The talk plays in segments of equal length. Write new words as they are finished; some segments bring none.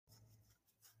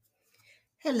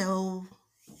Hello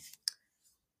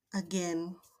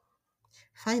again.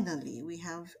 Finally, we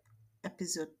have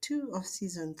episode 2 of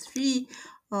season 3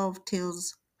 of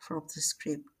Tales from the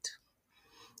Script.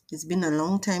 It's been a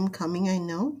long time coming, I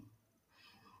know.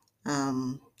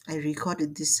 I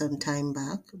recorded this some time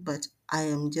back, but I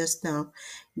am just now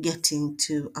getting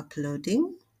to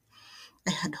uploading.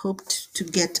 I had hoped to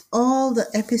get all the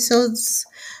episodes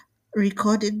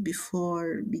recorded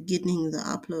before beginning the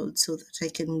upload so that I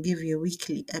can give you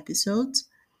weekly episodes.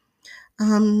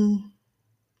 Um,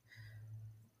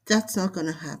 that's not going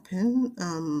to happen.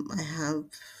 I have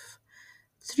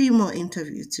 3 more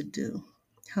interviews to do.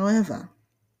 However,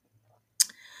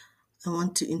 I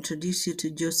want to introduce you to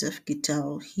Joseph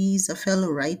Gitau. He's a fellow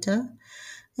writer,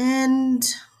 and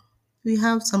we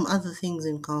have some other things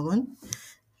in common.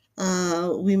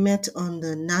 We met on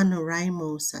the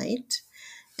NaNoWriMo site,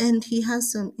 and he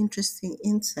has some interesting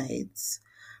insights.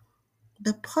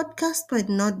 The podcast might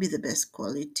not be the best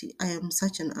quality. I am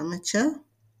such an amateur,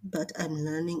 but I'm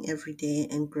learning every day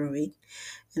and growing.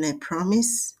 And I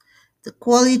promise the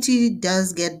quality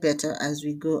does get better as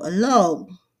we go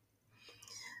along.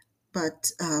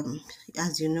 But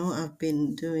as you know, I've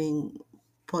been doing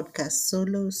podcast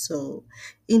solo, so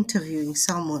interviewing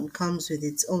someone comes with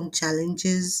its own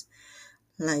challenges,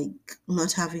 like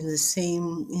not having the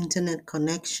same internet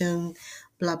connection,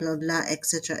 blah blah blah,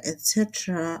 etc.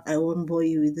 etc. I won't bore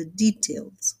you with the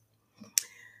details.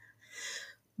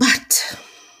 But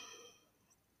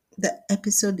the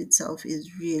episode itself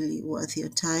is really worth your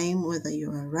time, whether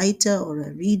you're a writer or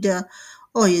a reader,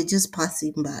 or you're just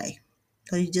passing by,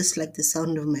 or you just like the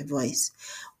sound of my voice.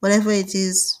 Whatever it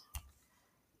is,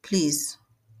 please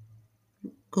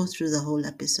go through the whole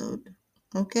episode.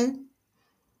 Okay?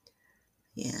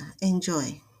 Yeah,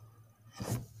 enjoy.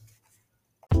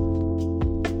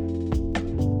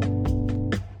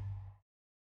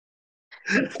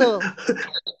 So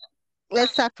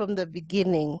let's start from the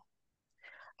beginning.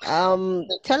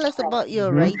 Tell us about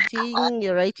Mhm.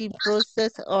 your writing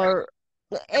process, or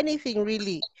anything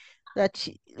really that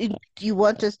you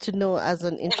want us to know as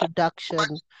an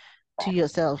introduction to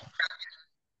yourself.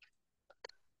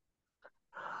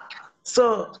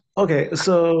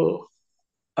 So,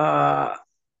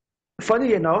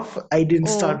 funny enough, I didn't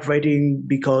Mm, start writing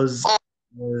because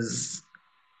was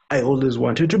I always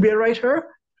wanted to be a writer.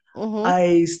 mm-hmm.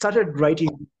 I started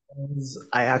writing because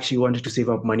I actually wanted to save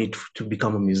up money to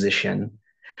become a musician.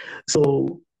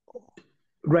 So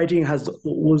writing has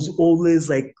was always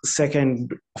like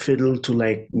second fiddle to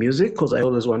like music because I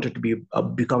always wanted to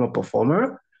become a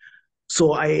performer.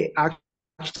 So I actually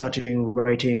started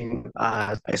writing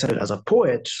as I started as a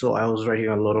poet. So I was writing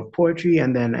a lot of poetry,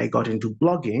 and then I got into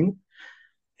blogging.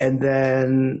 And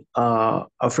then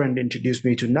a friend introduced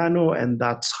me to Nano, and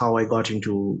that's how I got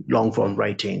into long form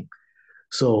writing.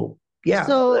 So yeah,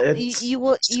 So it's you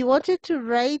wanted to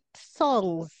write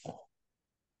songs,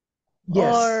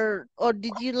 yes. or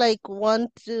did you like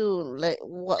want to like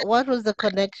what was the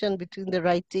connection between the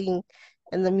writing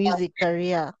and the music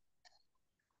career?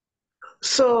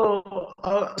 So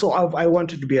I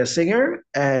wanted to be a singer,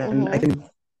 and I Mm-hmm. think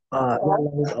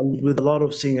with a lot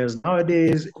of singers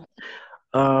nowadays,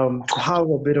 to have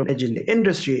a bit of edge in the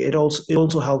industry, it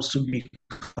also helps to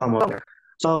become a singer.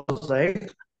 So I was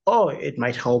like, oh, it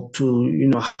might help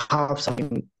to have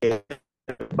something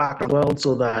back as well,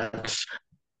 so that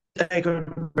I could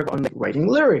work on like writing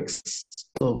lyrics.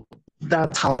 So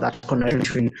that's how that connection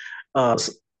between uh,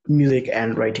 music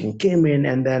and writing came in.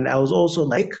 And then I was also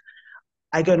like,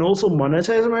 I can also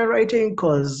monetize my writing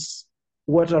because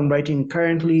what I'm writing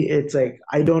currently, it's like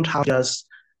I don't have to just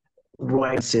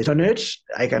write and sit on it.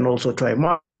 I can also try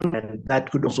more, and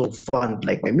that could also fund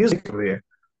like my music career.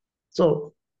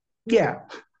 So yeah,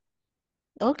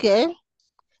 Okay.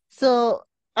 So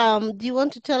do you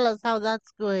want to tell us how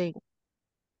that's going?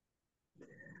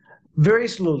 very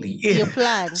slowly. Your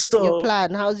plan, your So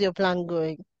plan. How's your plan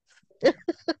going?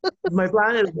 my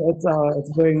plan is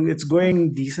that it's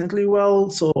going decently well.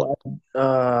 So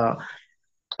uh,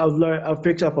 I've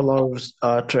picked up a lot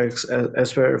of tricks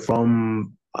as well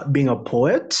from being a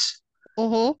poet.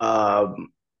 Mm-hmm. Um,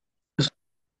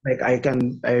 like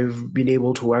I've been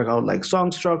able to work out like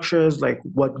song structures, like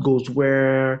what goes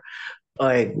where,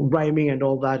 like rhyming and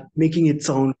all that, making it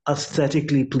sound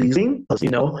aesthetically pleasing. Because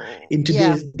in Yeah,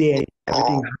 today's day,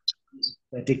 everything is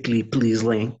aesthetically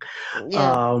pleasing.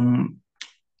 yeah. Um,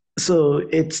 so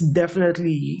it's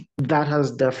definitely that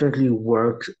has definitely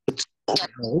worked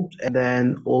out. And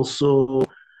then also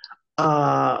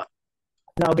uh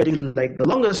now getting like the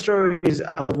longer stories,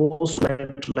 I've also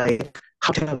learned like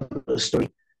how to tell a story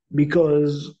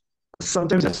because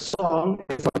sometimes a song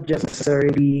is not just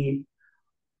necessarily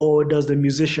or does the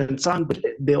musician sound? But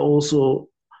they also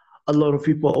a lot of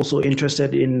people are also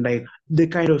interested in like the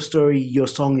kind of story your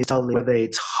song is telling, whether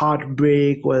it's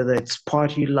heartbreak, whether it's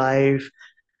party life,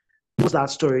 what's that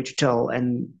story to tell?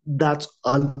 And that's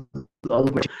a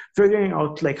figuring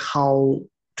out like how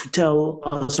to tell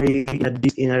a story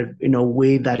in a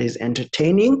way that is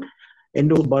entertaining and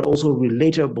but also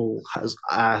relatable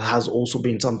has also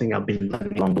been something I've been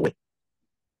learning along the way.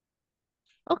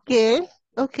 Okay.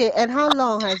 Okay. And how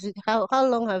long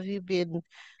have you been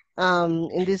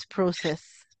in this process?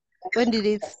 When did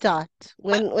it start?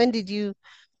 When did you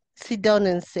sit down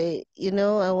and say,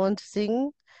 I want to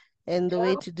sing, and the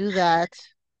way to do that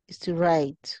is to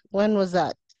write? When was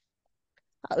that?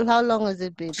 How long has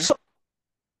it been? So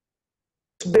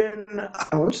it's been,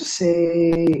 I want to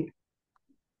say,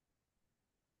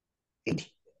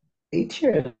 8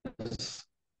 years.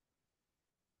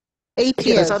 8 8 years.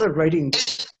 I years. started writing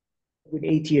with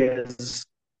 8 years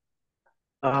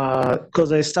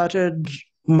because I started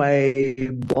my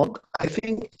blog, I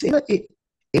think, 8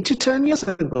 to 10 years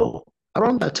ago,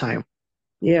 around that time.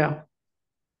 Yeah.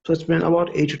 So it's been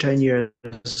about 8 to 10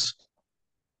 years.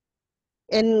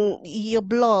 And your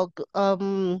blog,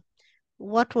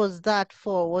 what was that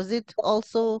for? Was it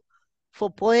also for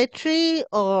poetry,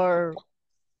 or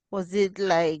was it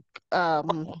like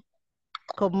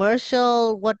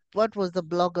commercial? What was the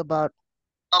blog about?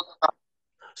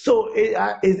 So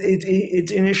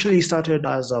it initially started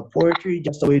as a poetry,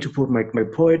 just a way to put my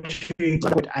poetry.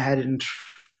 But I hadn't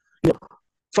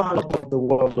found out the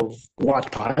world of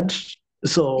Wattpad,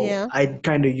 so Yeah. I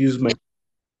kind of used my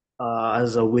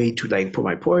as a way to like put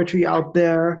my poetry out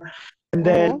there, and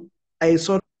Mm-hmm. then I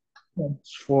sort of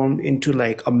transformed into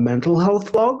like a mental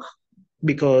health blog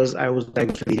because I was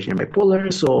diagnosed with ADHD and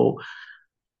bipolar. So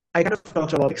I kind of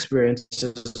talked about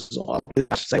experiences on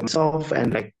this, like myself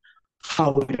and like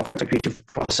how it affects the creative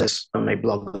process on my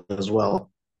blog as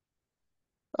well.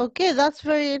 Okay, that's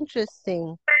very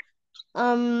interesting.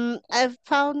 I've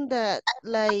found that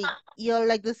like you're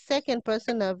like the second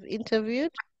person I've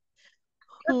interviewed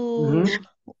Hmm. who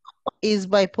is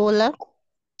bipolar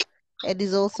and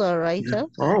is also a writer.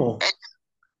 Oh,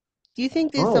 Do you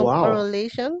think there's oh some wow.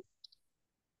 correlation?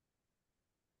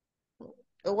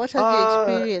 What has your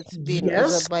experience been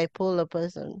as a Yes, bipolar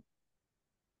person?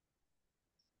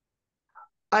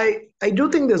 I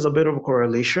do think there's a bit of a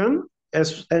correlation,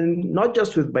 and not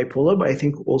just with bipolar, but I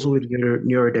think also with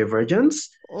neurodivergence,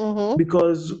 Mm-hmm.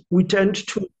 because we tend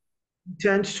to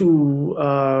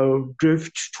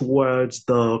drift towards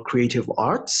the creative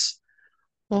arts,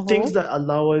 things Mm-hmm. that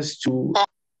allow us to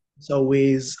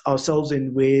ourselves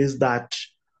in ways that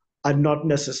are not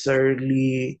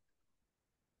necessarily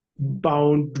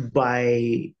bound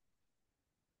by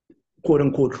quote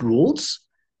unquote rules.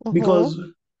 Mm-hmm. Because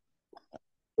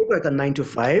like a 9 to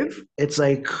 5, it's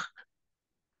like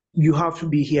you have to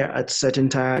be here at a certain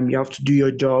time, you have to do your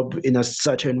job in a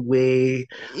certain way.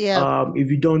 Yeah.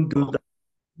 If you don't do that,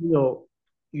 you know,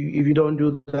 if you don't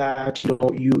do that,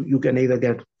 you can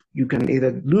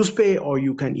either lose pay or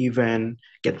you can even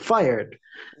get fired.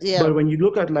 Yeah. But when you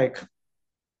look at like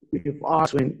creative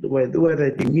arts, whether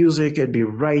it be music, it be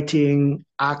writing,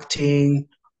 acting,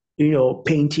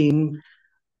 painting,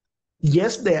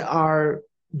 yes, there are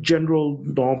general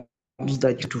norms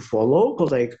that you have to follow.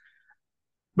 Because like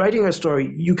writing a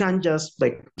story, you can't just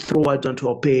like throw words onto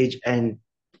a page and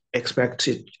expect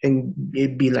it and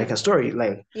it be like a story.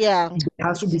 Like Yeah. there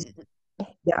has to be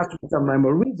there has to be some rhyme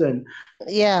or reason.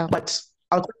 Yeah. But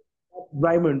outside of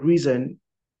rhyme and reason,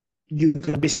 you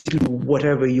can basically do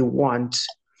whatever you want.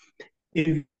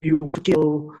 If you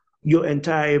kill your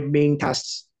entire main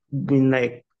cast in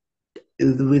like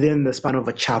within the span of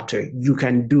a chapter, you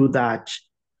can do that.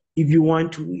 If you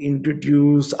want to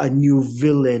introduce a new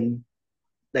villain,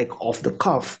 like off the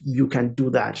cuff, you can do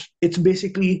that. It's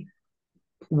basically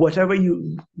whatever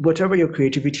your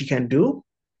creativity can do,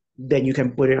 then you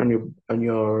can put it on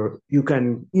your you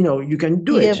can do You can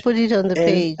it. put it on the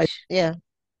And page. Yeah.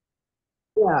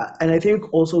 yeah, and I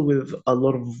think also with a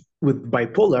lot of with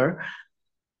bipolar,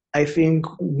 I think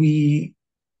we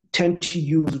tend to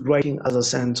use writing as a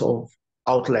sense of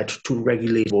outlet to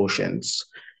regulate emotions,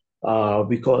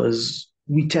 because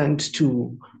we tend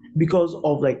to, because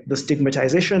of like the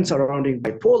stigmatization surrounding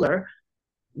bipolar,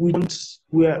 we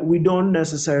don't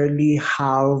necessarily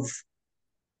have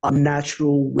a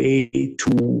natural way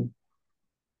to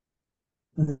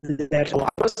let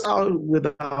us out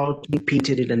without being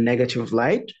painted in a negative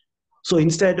light. So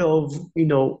instead of,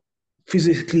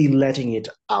 physically letting it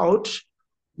out,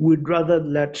 we'd rather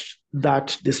let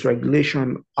that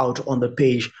dysregulation out on the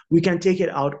page. We can take it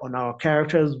out on our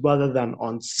characters rather than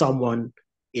on someone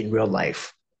in real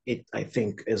life. it I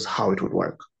think is how it would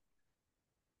work.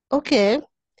 Okay.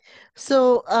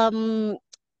 So,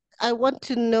 I want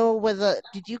to know whether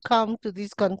did you come to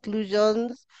these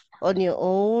conclusions on your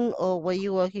own, or were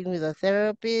you working with a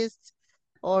therapist,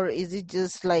 or is it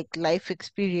just like life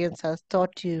experience has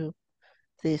taught you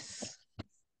this?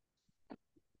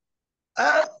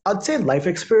 I'd say life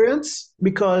experience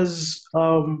because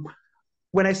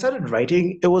when I started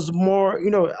writing, it was more,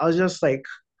 I was just like,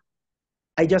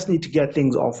 I just need to get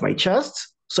things off my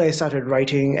chest. So I started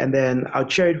writing, and then I'll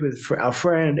share it with a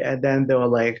friend, and then they were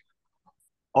like,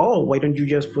 "Oh, why don't you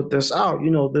just put this out?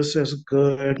 This is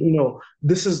good.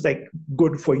 This is like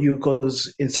good for you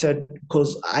because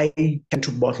I tend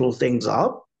to bottle things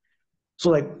up. So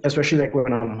like, especially like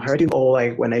when I'm hurting or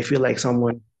like when I feel like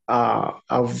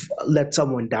I've let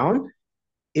someone down,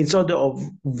 instead of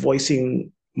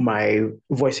voicing my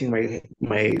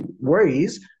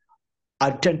worries,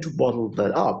 I tend to bottle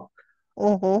that up.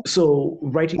 Mm-hmm. So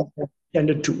writing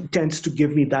tends to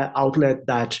give me that outlet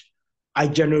that I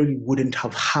generally wouldn't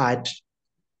have had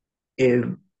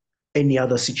in any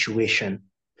other situation.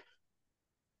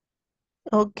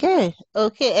 Okay,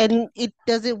 okay. And it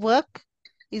does it work?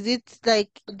 Is it like,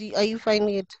 are you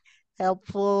finding it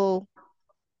helpful,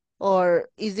 or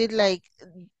is it like,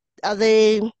 are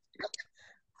they,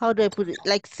 how do I put it?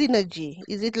 Like synergy?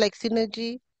 Is it like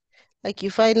synergy? Like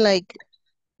you find like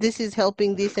this is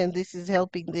helping this and this is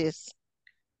helping this.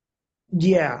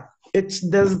 Yeah, it's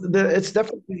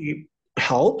definitely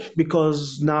helped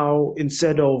because now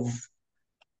instead of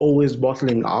always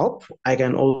bottling up, I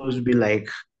can always be like,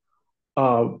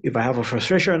 if I have a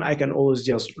frustration, I can always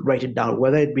just write it down,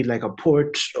 whether it be like a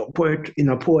poet in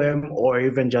a poem, or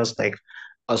even just like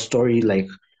a story. Like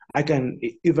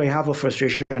if I have a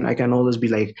frustration, I can always be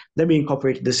like, let me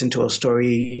incorporate this into a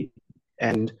story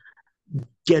and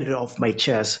get it off my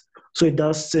chest. So it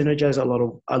does synergize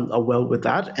well with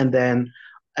that. And then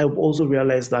I've also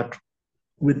realized that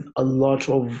with a lot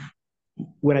of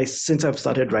since I've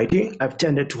started writing, I've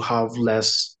tended to have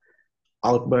less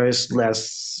outbursts,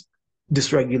 less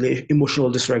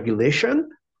emotional dysregulation.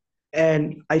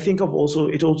 And I think it also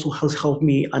has helped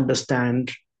me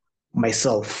understand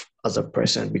myself as a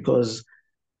person because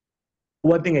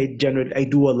one thing I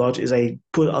do a lot is I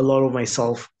put a lot of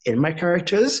myself in my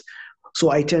characters. So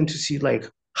I tend to see like,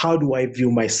 how do I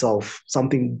view myself?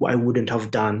 Something I wouldn't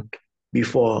have done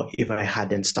before if I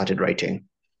hadn't started writing.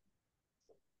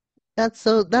 That's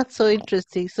so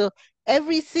interesting. So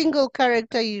every single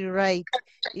character you write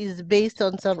is based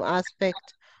on some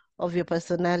aspect of your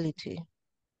personality.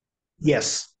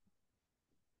 Yes.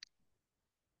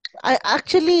 I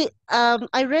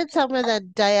read somewhere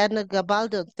that Diana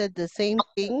Gabaldon said the same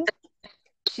thing.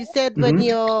 She said Hmm.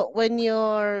 when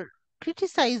you're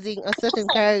criticizing a certain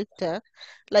character,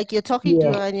 like you're talking to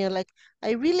Yeah. her and you're like,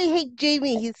 I really hate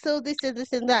Jamie. He's so this and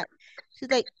this and that. She's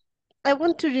like, I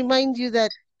want to remind you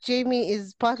that Jamie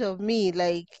is part of me.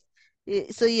 Like,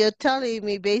 so you're telling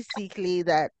me basically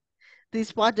that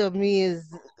this part of me is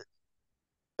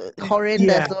Yeah.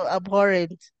 horrendous or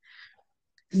abhorrent.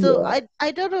 So Yeah.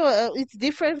 I don't know. It's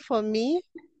different for me.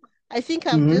 I think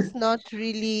I've Hmm. just not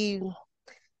really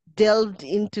delved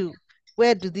into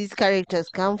where do these characters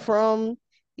come from?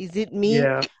 Is it me?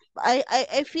 Yeah.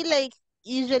 I feel like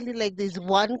usually like there's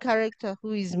one character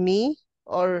who is me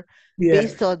or Yeah.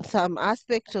 based on some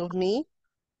aspect of me,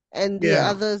 and the Yeah.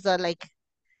 others are like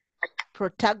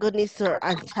protagonists or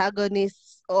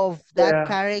antagonists of that Yeah.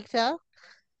 character.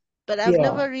 But I've Yeah.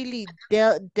 never really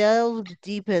delved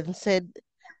deep and said,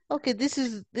 okay, this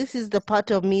is the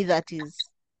part of me that is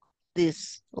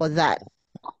this or that.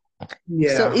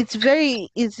 So Yeah. it's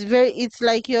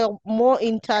like you're more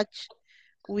in touch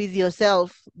with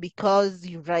yourself because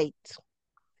you write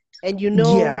and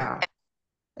Yeah.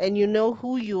 you know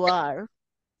who you are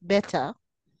better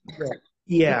Yeah.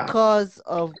 Yeah. because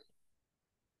of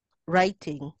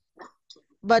writing.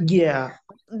 But Yeah.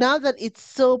 now that it's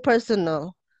so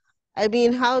personal, I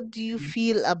mean, how do you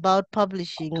feel about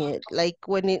publishing it? Like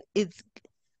when it's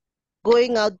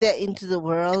going out there into the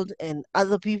world and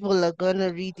other people are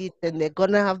gonna read it and they're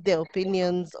gonna have their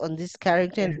opinions on this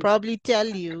character and probably tell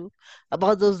you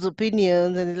about those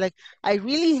opinions and like, I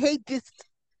really hate this.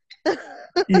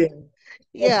 Yeah.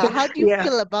 Yeah, how do you Yeah.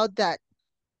 feel about that?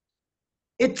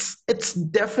 It's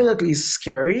definitely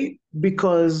scary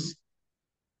because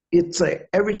it's like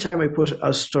every time I put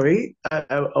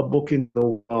a book in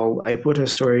the world, I put a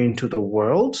story into the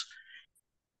world,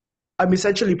 I'm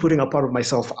essentially putting a part of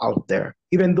myself out there.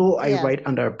 Even though I Yeah. write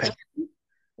under a pen,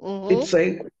 Mm-hmm. it's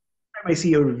like every time I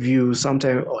see a review,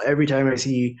 sometimes or every time I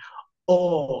see,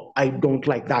 oh, I don't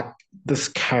like this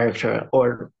character,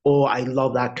 or oh, I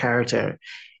love that character.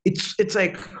 it's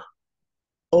like,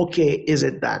 okay, is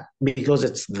it that because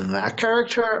it's that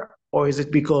character, or is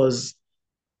it because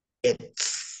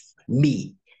it's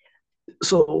me?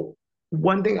 So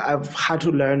one thing I've had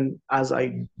to learn as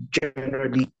I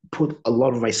generally put a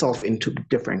lot of myself into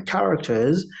different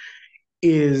characters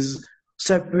is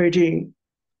separating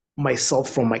myself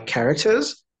from my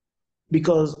characters.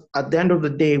 Because at the end of the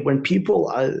day, when people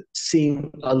are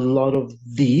seeing a lot of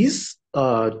these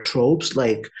tropes,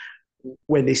 like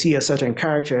when they see a certain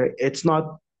character, it's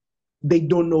not, they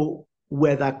don't know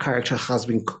where that character has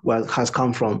been, well, has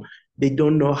come from. They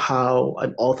don't know how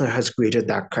an author has created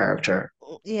that character.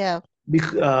 Yeah.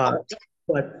 Uh,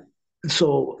 but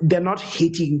so they're not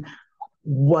hating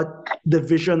what the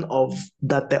vision of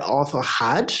that the author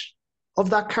had of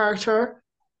that character.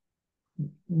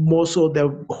 More so,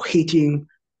 they're hating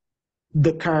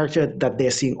the character that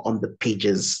they're seeing on the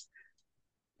pages.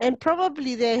 And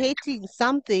probably they're hating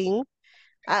something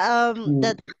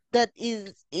Mm, that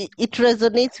it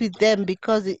resonates with them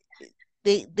because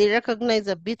they recognize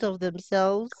a bit of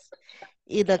themselves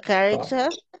in a character,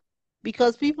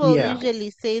 because people yeah,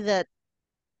 usually say that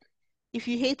if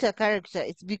you hate a character,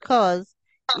 it's because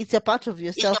it's a part of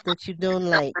yourself that you don't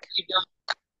like.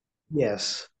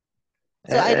 yes,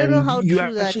 So I don't know and how you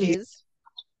true that actually, is.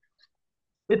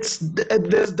 it's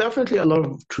there's definitely a lot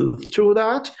of truth to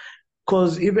that.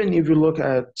 Because even if you look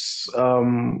at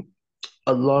um,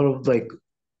 a lot of like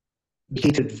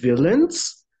hated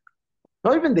villains,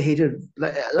 not even the hated,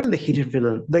 like not even the hated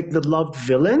villain, like the loved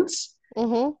villains,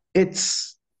 Mm-hmm.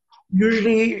 it's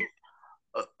usually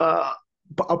uh,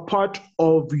 a part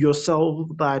of yourself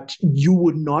that you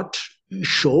would not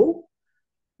show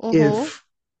Mm-hmm. if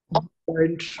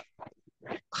weren't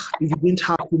if you didn't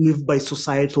have to live by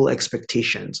societal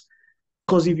expectations.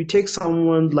 Because if you take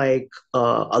someone like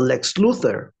a Lex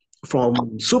Luthor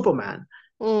from Superman,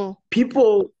 Mm,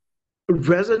 people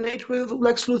resonate with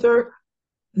Lex Luthor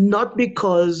not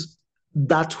because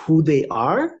that's who they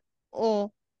are mm.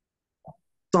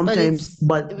 But sometimes, it's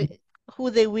but who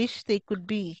they wish they could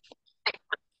be.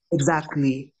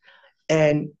 exactly.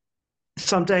 And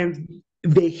sometimes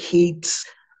they hate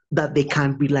that they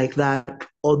can't be like that,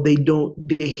 or they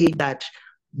hate that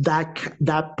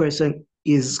that person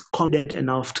is confident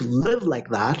enough to live like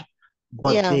that,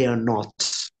 but Yeah. they are not.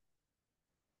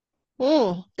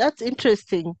 That's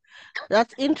interesting.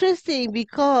 That's interesting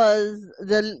because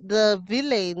the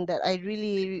villain that I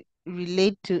really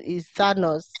relate to is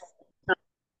Thanos.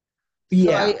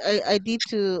 So Yeah, I need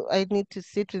to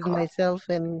sit with myself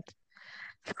and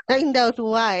find out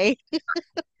why.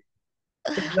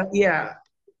 yeah.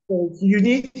 So you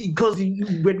need, because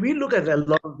when we look at a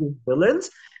lot of these villains,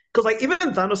 because like even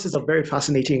Thanos is a very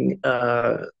fascinating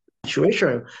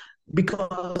situation,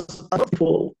 because a lot of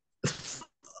people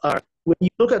are, when you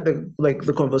look at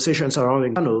the conversation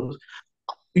surrounding Thanos,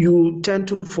 you tend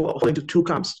to fall into two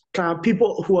camps.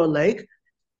 People who are like,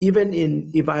 even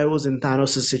in if I was in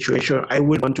Thanos' situation, I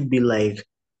would want to be like,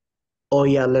 oh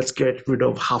yeah, let's get rid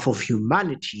of half of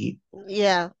humanity.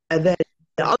 Yeah. And then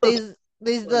the other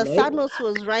There's people the are like, Thanos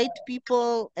was right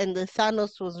people and the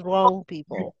Thanos was wrong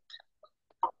people.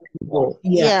 well,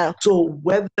 yeah. Yeah. So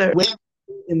when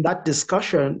in that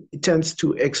discussion, it tends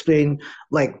to explain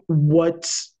like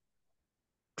what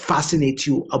fascinates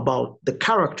you about the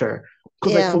character.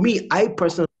 Because like Yeah. for me, I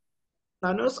personally,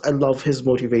 Thanos, I love his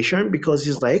motivation because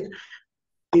he's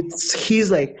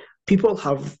like, people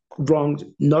have wronged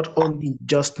not only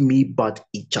just me but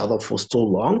each other for so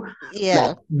long Yeah.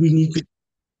 that we need to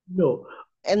know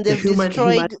And the human,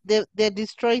 they're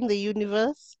destroying the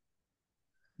universe.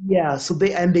 yeah. So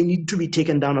they need to be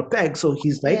taken down a peg. So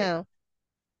he's like, Yeah.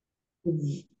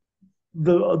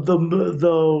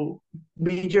 the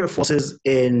major forces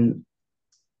in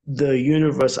the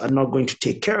universe are not going to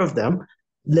take care of them.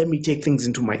 Let me take things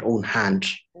into my own hand.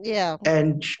 Yeah.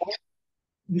 And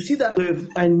you see that with,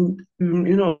 and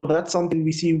that's something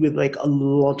we see with like a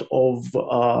lot of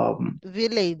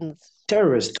Villains.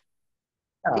 terrorists.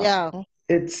 Yeah, Yeah.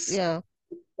 it's Yeah.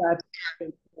 that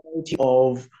mentality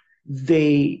of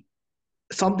they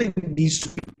something needs to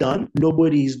be done.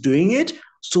 Nobody's doing it,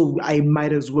 so I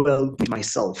might as well do it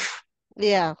myself.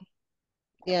 Yeah.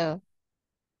 Yeah.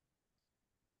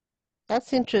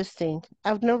 That's interesting.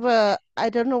 I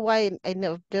don't know why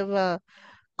never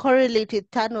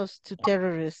correlated Thanos to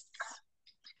terrorists,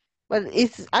 but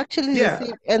it's actually the Yeah.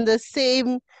 same and the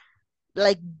same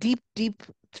like deep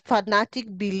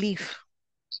fanatic belief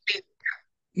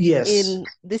Yes. in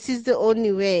this is the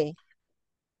only way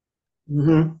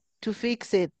Hmm. to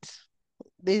fix it.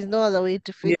 There's no other way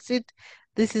to Yeah. fix it.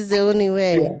 This is the only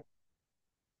way. Yeah.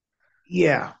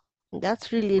 Yeah.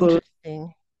 That's really 'Cause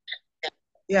interesting.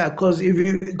 yeah, because if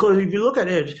you look at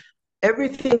it,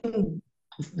 everything,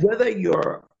 whether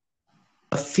you're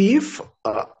a thief,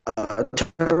 a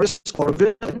terrorist, or a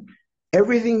villain,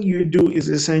 everything you do is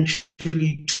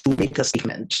essentially to make a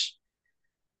statement.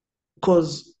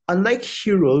 Because unlike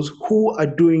heroes who are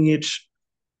doing it,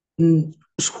 mm,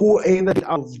 who are either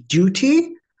out of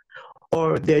duty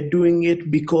or they're doing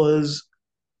it because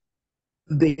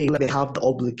they have the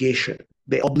obligation,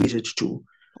 they obligated to,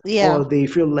 Yeah, or they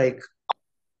feel like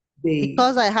they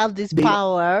because I have this they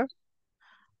power,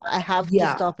 I have to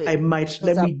yeah, stop it I might because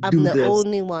let I'm me I'm do the this.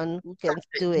 only one who can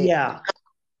do it. Yeah,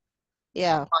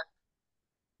 Yeah.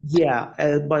 yeah.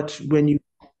 But when you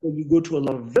go to a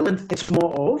lot of villains, it's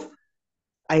more of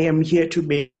I am here to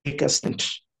make a stand.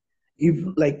 If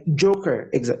like Joker,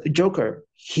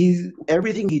 he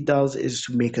everything he does is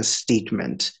to make a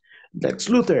statement. Lex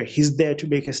Luthor, he's there to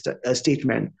make a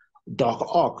statement. Doc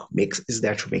Ock makes is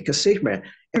there to make a statement.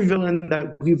 Every villain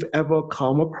that we've ever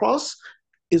come across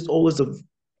is always a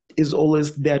is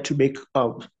always there to make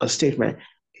a statement.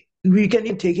 We can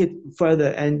even take it further,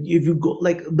 and if you go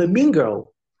like the Mean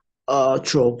Girl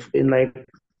trope in like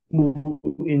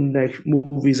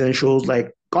movies and shows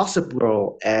like Gossip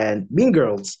Girl and Mean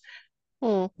Girls,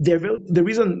 Hmm. the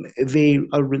reason they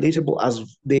are relatable as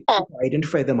they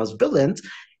identify them as villains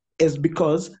is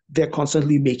because they're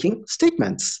constantly making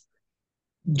statements.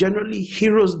 Generally,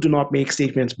 heroes do not make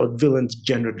statements, but villains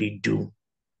generally do.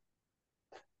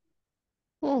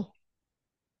 Hmm.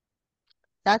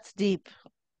 That's deep.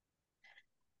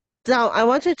 Now, I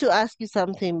wanted to ask you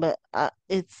something, but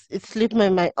it slipped my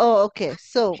mind. Oh, okay.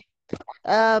 So,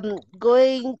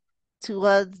 going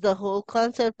towards the whole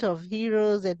concept of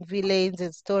heroes and villains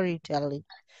and storytelling.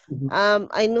 Mhm.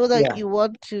 I know that Yeah. you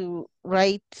want to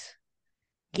write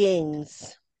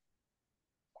games,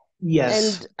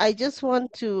 Yes. and I just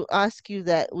want to ask you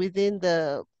that within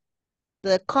the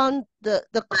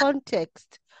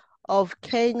context of Mhm.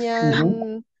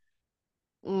 Kenyan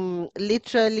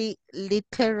literary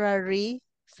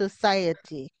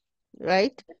society,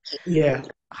 right? Yeah.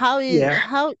 How is Yeah.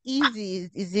 how easy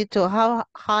is it or how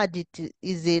hard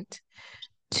is it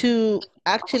to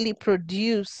actually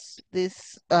produce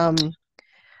this type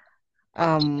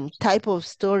of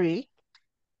story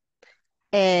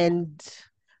and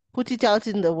put it out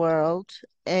in the world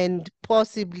and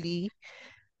possibly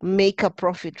make a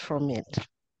profit from it?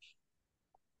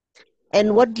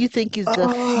 And what do you think is the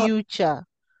Uh, future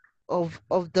of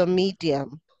the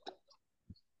medium?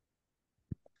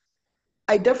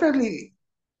 I definitely,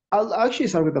 I'll actually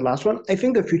start with the last one. I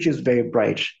think the future is very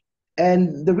bright.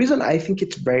 And the reason I think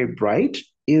it's very bright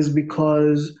is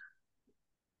because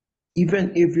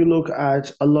even if you look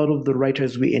at a lot of the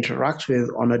writers we interact with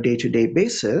on a day-to-day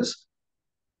basis,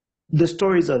 the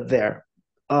stories are there.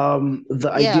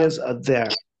 The Yeah. ideas are there.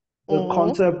 The Mm-hmm.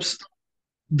 concepts,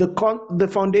 the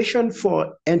foundation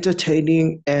for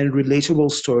entertaining and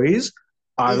relatable stories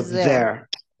are Is there. there.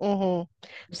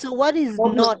 Mm-hmm. So what is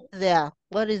not Problem- there?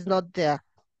 What is not there?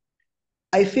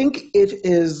 I think it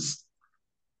is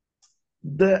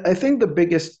I think the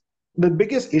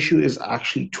biggest issue is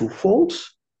actually twofold,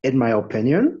 in my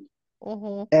opinion.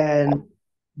 Mm-hmm. And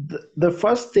the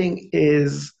first thing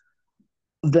is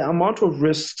the amount of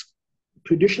risk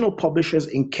traditional publishers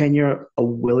in Kenya are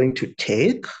willing to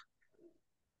take.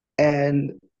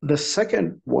 And the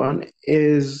second one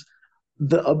is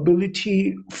the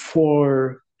ability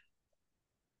for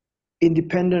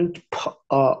independent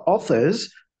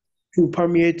authors to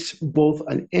permeate both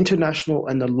an international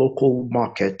and a local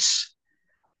market.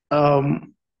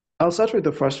 Um, I'll start with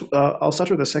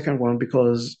the second one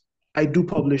because I do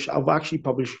publish. I've actually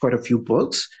published quite a few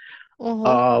books, Mm-hmm.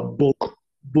 uh, both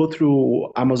both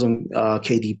through Amazon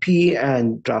KDP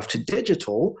and Draft to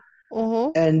Digital.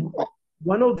 Mm-hmm. And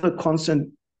one of the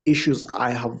constant issues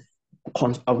I've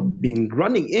been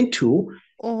running into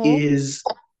Mm-hmm. is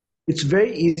it's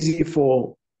very easy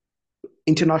for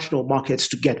international markets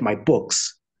to get my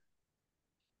books,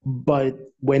 but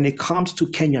when it comes to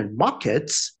Kenyan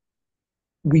markets,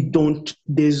 we don't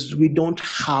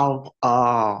have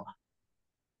a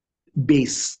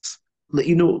base.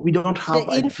 We don't The have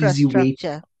an easy way,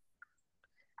 infrastructure.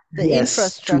 The yes,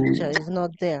 to infrastructure is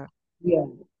not there. yeah.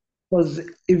 Because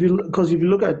if you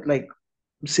look at like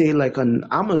say like on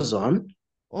Amazon,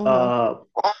 Mm-hmm. uh,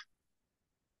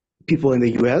 people in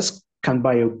the US can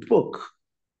buy a book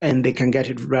and they can get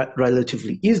it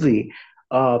relatively easily.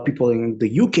 People in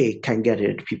the UK can get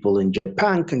it. People in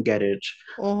Japan can get it.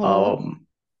 Mm-hmm. Um,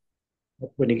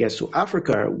 when it gets to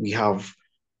Africa, we have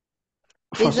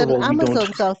There's first of an all we don't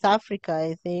Amazon South Africa,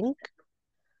 I think.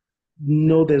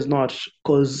 No, there's not,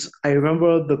 because I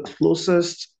remember the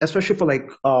closest, especially for like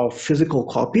physical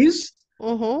copies,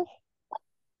 Mm-hmm.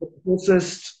 the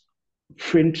closest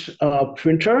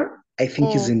printer I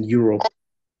think is Mm. in Europe,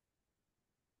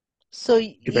 So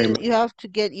if I you remember. you have to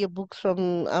get your books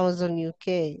from Amazon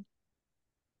UK.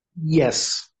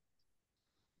 Yes,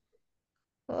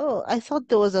 Oh, I thought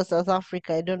there was a South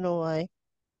Africa. I don't know why.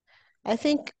 I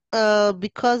think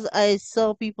because I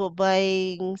saw people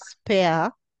buying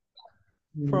spare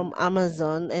Mhm. from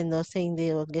Amazon and they're saying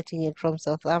they were getting it from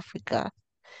South Africa,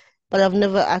 but I've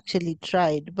never actually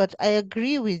tried. But I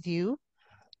agree with you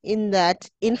in that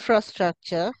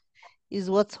infrastructure is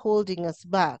what's holding us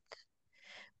back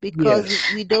because Yes,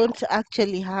 we don't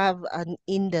actually have an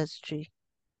industry.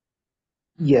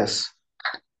 yes.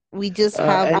 We just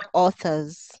have And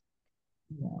authors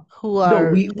who no, are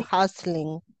we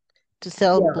hustling to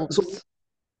sell yeah. So books.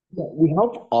 yeah, we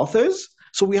have authors.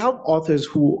 So we have authors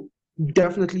who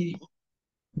definitely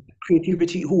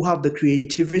creativity, who have the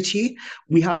creativity.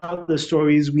 We have the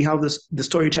stories. We have this the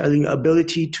storytelling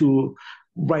ability to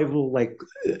rival like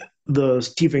the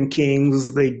Stephen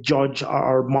Kings, the George R.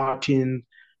 R. Martin,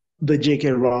 the J.K.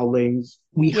 Rowlings.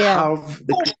 We Yeah, have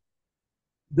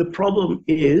the problem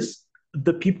is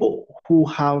the people who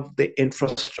have the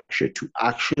infrastructure to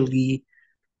actually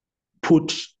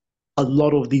put a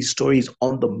lot of these stories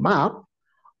on the map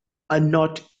are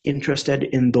not interested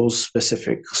in those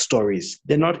specific stories.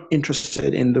 They're not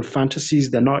interested in the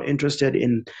fantasies. They're not interested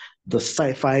in the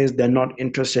sci-fis. They're not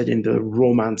interested in the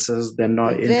romances. They're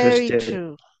not very interested.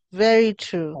 true. Very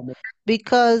true.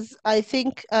 Because I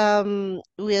think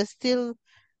we are still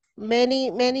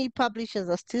many publishers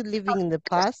are still living in the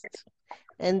past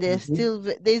and Mhm.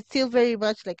 they're still very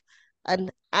much like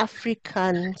an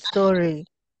African story.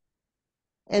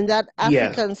 And that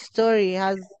Yes. African story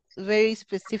has very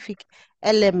specific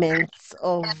elements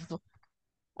of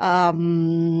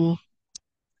um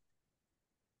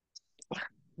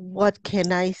what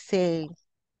can I say?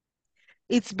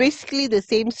 It's basically the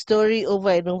same story over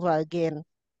and over again.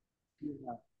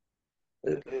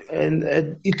 And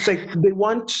it's like they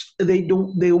want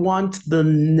the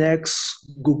next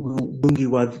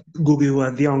Gugiwa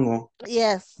Thiong'o.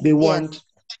 Yes, They want yes,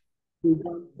 they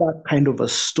want that kind of a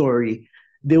story.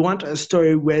 They want a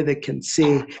story where they can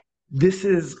say, "This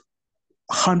is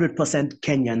 100%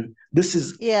 Kenyan. This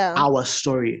is yeah, our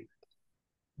story."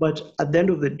 But at the end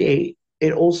of the day,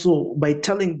 it also by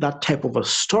telling that type of a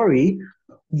story,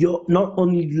 you're not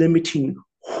only limiting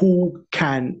who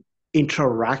can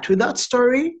interact with that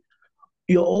story,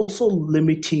 you're also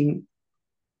limiting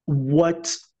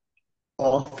what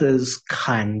authors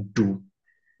can do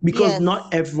because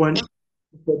not yes, everyone is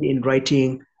interested in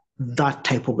writing that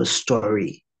type of a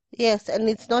story. yes, and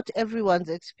it's not everyone's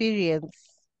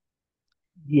experience.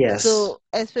 Yes. So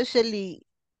especially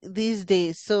these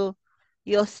days, so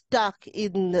you're stuck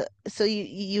in so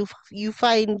you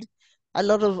find a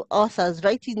lot of authors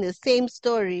writing the same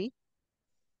story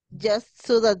just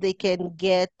so that they can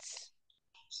get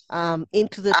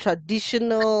into the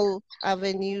traditional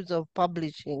avenues of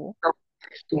publishing.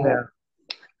 Yeah.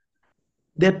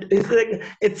 That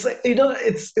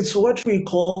it's what we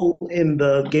call in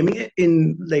the gaming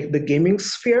in like the gaming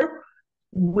sphere.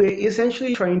 We're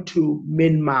essentially trying to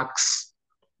min max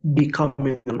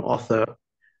becoming an author.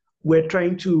 We're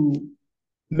trying to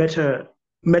meta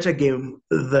meta game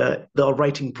the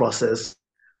writing process.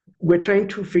 We're trying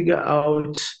to figure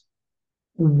out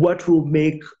what will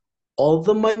make all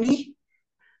the money,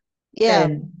 Yeah,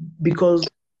 and because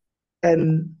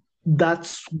and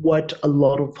that's what a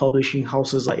lot of publishing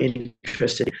houses are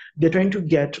interested in. They're trying to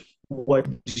get what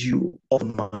gives you all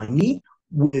the money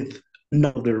with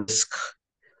none of the risk.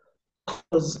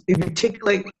 Because if you take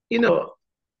like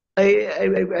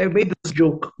I made this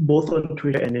joke both on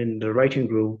Twitter and in the writing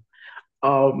group.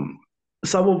 um,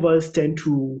 some of us tend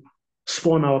to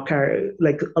spawn our character,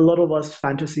 like a lot of us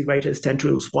fantasy writers tend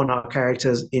to spawn our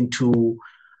characters into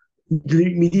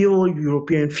the medieval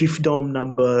European fiefdom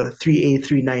number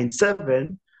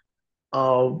 3A397,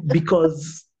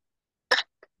 because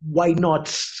why not?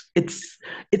 It's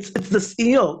this,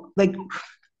 like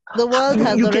the world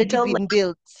has you can already tell, like been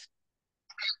built.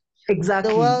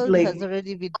 The exactly, world like has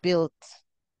already been built.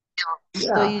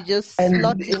 So yeah, you just and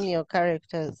slot in your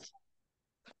characters.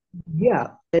 yeah,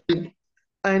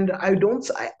 and I don't,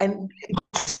 and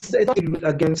it's not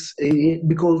against it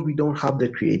because we don't have the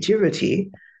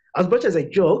creativity. As much as I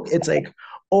joke, it's like,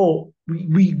 oh,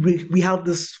 we have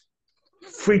this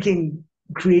freaking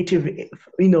creative,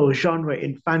 genre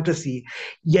in fantasy,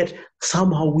 yet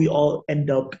somehow we all end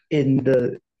up in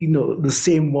the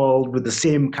same world with the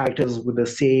same characters, with the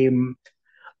same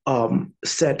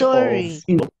set of, Story.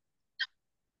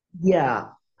 yeah.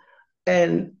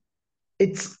 And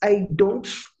it's I don't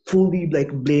fully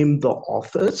like blame the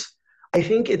authors. I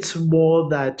think it's more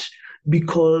that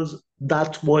because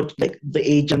that's what like the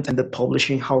agents and the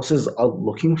publishing houses are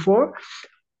looking for,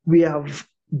 we have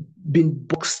been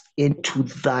boxed into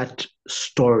that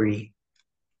story.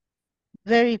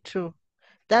 Very true.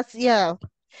 That's yeah.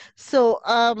 So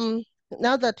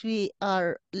now that we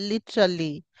are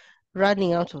literally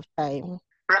running out of time,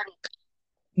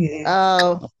 Yeah.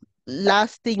 uh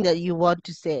last thing that you want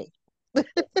to say.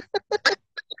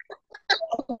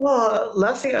 Well,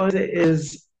 last thing I want to say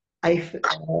is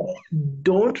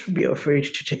don't be afraid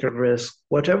to take a risk.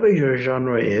 Whatever your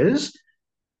genre is,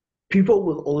 people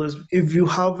will always, if you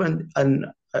have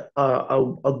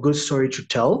a good story to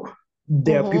tell,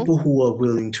 there are Mm-hmm. people who are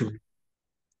willing to.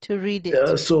 To read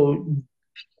it. So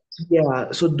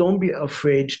yeah, so don't be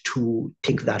afraid to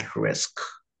take that risk.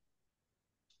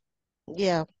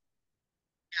 Yeah,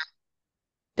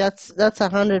 that's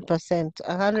 100%.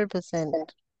 100%.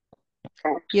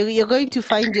 You're going to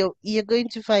find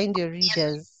your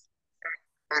readers.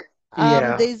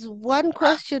 Yeah. There's one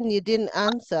question you didn't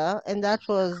answer, and that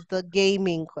was the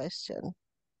gaming question.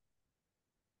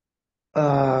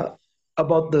 Uh,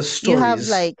 about the You have stories.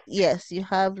 like, yes, you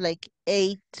have like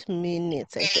 8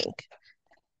 minutes, I think.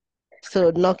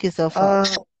 So knock yourself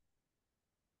out.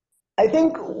 I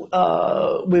think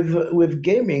with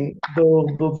gaming,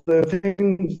 the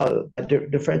thing that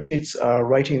differentiates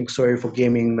writing story for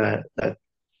gaming that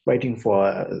writing for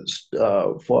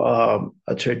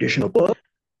a traditional book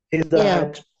is Yeah.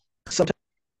 that sometimes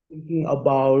thinking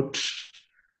about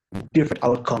different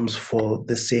outcomes for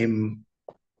the same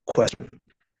question.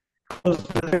 Because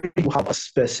whether you have a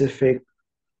specific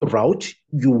route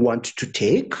you want to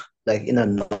take, like in a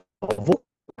novel,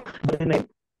 then like,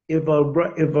 if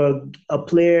a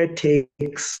player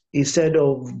takes instead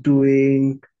of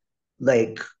doing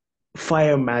like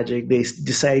fire magic, they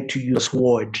decide to use a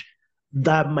sword,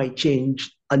 that might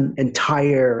change an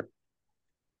entire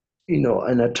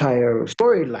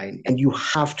storyline, and you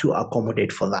have to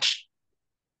accommodate for that.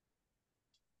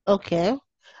 Okay.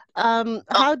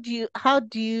 How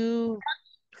do you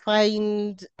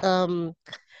find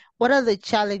what are the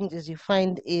challenges you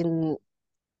find in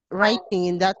writing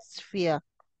in that sphere,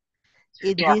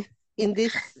 in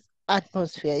this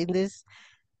atmosphere, in this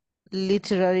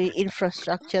literary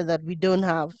infrastructure that we don't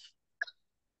have?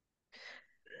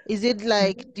 Is it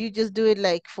like, do you just do it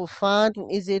like for fun?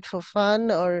 Is it for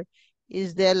fun, or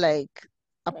is there like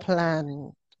a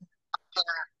plan?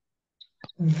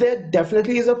 There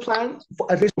definitely is a plan.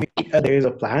 At least for me, there is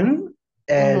a plan, Mm-hmm.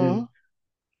 and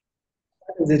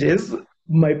as it is,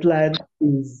 my plan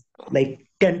is like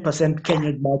 10%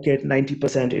 Kenyan market,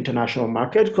 90% international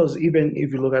market. Because even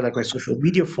if you look at like my social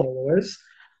media followers,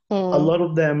 a Mm, lot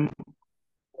of them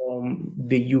from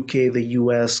the UK, the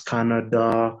US,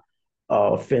 Canada,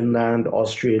 Finland,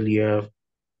 Australia,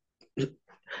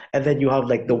 and then you have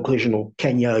like the occasional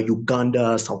Kenya,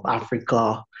 Uganda, South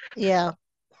Africa. yeah,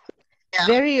 Yeah.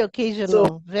 very So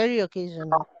occasional, very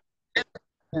occasional.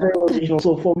 very occasional.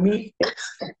 So for me,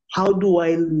 it's how do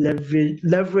I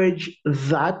leverage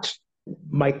that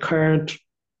my current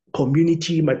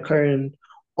community, my current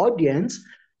audience,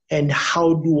 and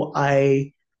how do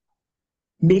I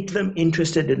make them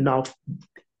interested enough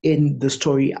in the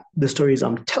stories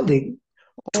I'm telling,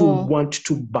 to Mm, want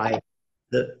to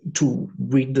to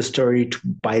read the story, to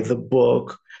buy the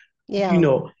book. yeah,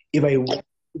 If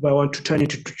I want to turn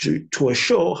it to a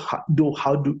show, how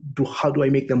do I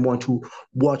make them want to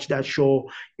watch that show?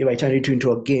 If I turn it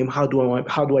into a game, how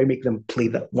do I make them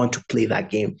want to play that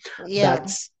game? yeah.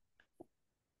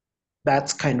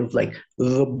 That's kind of like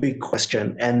the big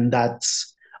question, and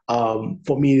that's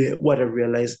for me what I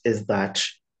realized is that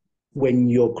when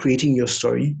you're creating your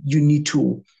story, you need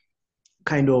to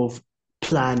kind of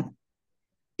plan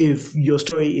if your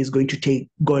story is going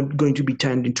to be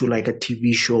turned into like a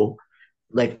TV show,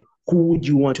 like who would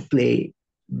you want to play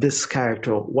this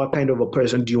character? What kind of a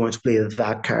person do you want to play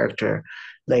that character?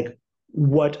 Like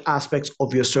what aspects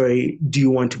of your story do you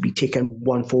want to be taken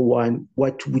one for one?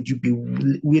 What would you be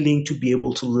willing to be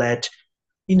able to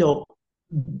you know,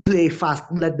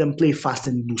 let them play fast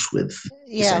and loose with,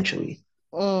 Yeah. essentially.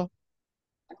 Mm,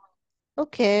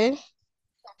 okay.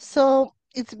 So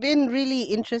it's been really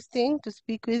interesting to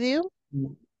speak with you,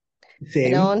 and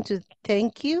I Same. want to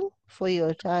thank you for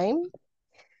your time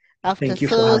after Thank you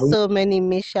for so, having so many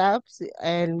mishaps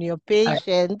and your I,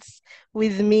 patience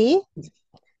with me.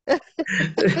 Thank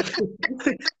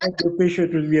you,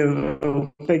 patient with me as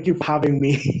well. Thank you for having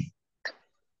me.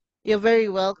 You're very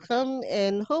welcome,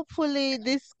 and hopefully,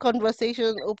 this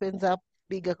conversation opens up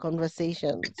bigger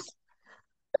conversations.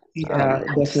 Yeah,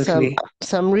 Some definitely.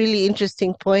 some really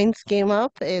interesting points came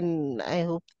up, and I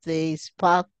hope they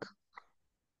spark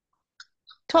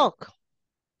talk.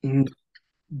 Mhm,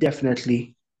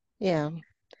 definitely. Yeah.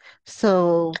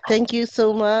 So thank you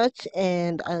so much,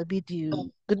 and I'll bid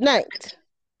you good night.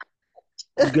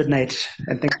 Good night,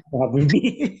 and thank you for having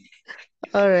me.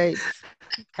 All right.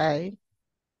 Bye.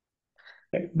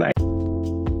 Bye.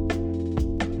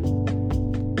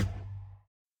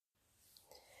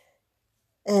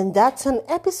 And that's an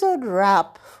episode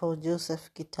wrap for Joseph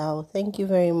Gitau. Thank you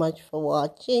very much for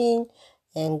watching,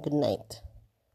 and good night.